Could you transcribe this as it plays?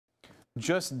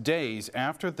Just days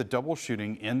after the double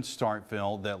shooting in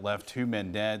Starkville that left 2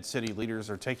 men dead, city leaders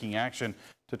are taking action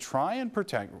to try and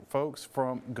protect folks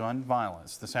from gun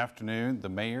violence. This afternoon, the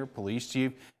mayor, police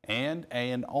chief, and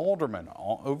an alderman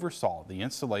all oversaw the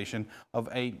installation of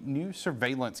a new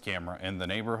surveillance camera in the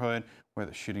neighborhood where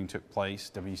the shooting took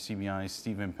place. WCBI's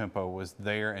Stephen Pimpo was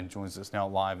there and joins us now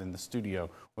live in the studio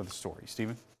with the story.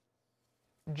 Stephen?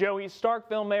 Joey,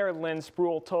 Starkville Mayor Lynn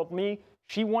Spruill told me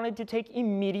she wanted to take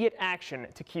immediate action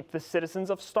to keep the citizens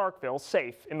of Starkville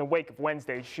safe in the wake of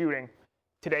Wednesday's shooting.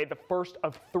 Today, the first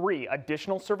of 3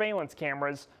 additional surveillance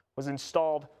cameras was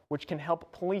installed, which can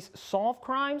help police solve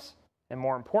crimes and,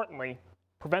 more importantly,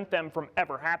 prevent them from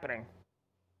ever happening.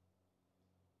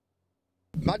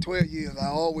 My 12 years,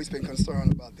 I've always been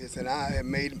concerned about this, and I have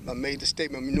made the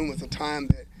statement numerous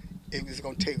times that it was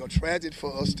going to take a tragedy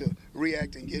for us to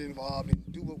react and get involved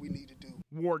and do what we need to do.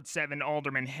 Ward 7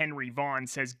 Alderman Henry Vaughn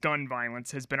says gun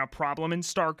violence has been a problem in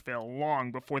Starkville long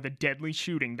before the deadly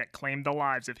shooting that claimed the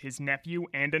lives of his nephew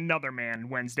and another man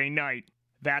Wednesday night.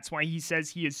 That's why he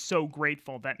says he is so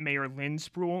grateful that Mayor Lynn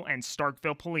Spruill and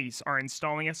Starkville police are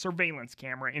installing a surveillance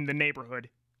camera in the neighborhood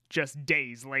just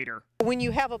days later. When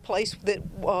you have a place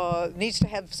that needs to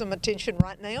have some attention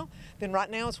right now, then right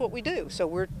now is what we do. So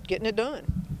we're getting it done.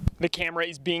 The camera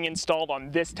is being installed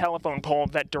on this telephone pole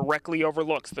that directly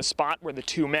overlooks the spot where the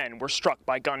 2 men were struck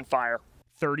by gunfire.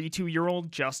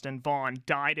 32-year-old Justin Vaughn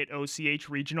died at OCH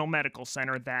Regional Medical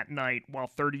Center that night, while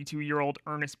 32-year-old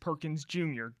Ernest Perkins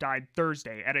Jr. died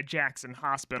Thursday at a Jackson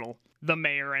hospital. The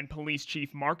mayor and police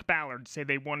chief Mark Ballard say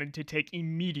they wanted to take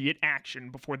immediate action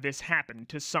before this happened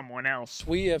to someone else.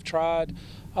 We have tried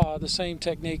the same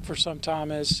technique for some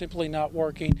time, as simply not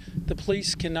working. The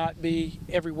police cannot be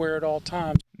everywhere at all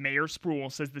times. Mayor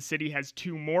Spruill says the city has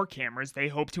 2 more cameras they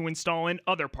hope to install in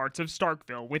other parts of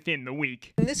Starkville within the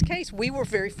week. In this case, we were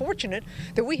very fortunate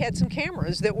that we had some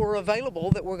cameras that were available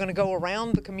that were going to go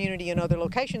around the community in other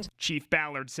locations. Chief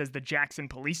Ballard says the Jackson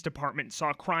Police Department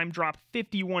saw crime drop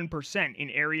 51%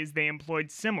 in areas they employed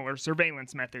similar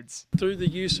surveillance methods. Through the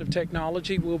use of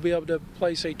technology, we'll be able to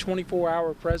place a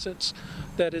 24-hour presence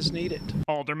that is needed.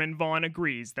 Alderman Vaughn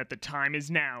agrees that the time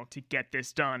is now to get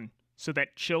this done, so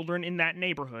that children in that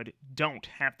neighborhood don't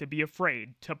have to be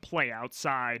afraid to play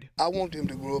outside. I want them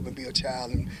to grow up and be a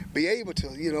child and be able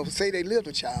to, say they lived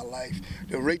a child life.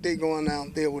 The rate they going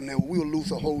out there, we'll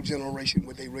lose a whole generation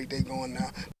with the rate they going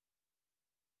now.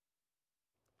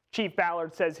 Chief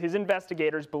Ballard says his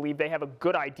investigators believe they have a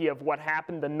good idea of what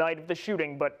happened the night of the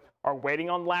shooting, but are waiting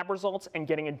on lab results and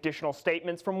getting additional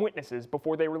statements from witnesses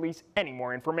before they release any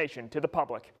more information to the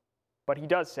public. But he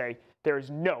does say there is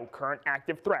no current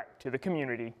active threat to the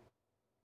community.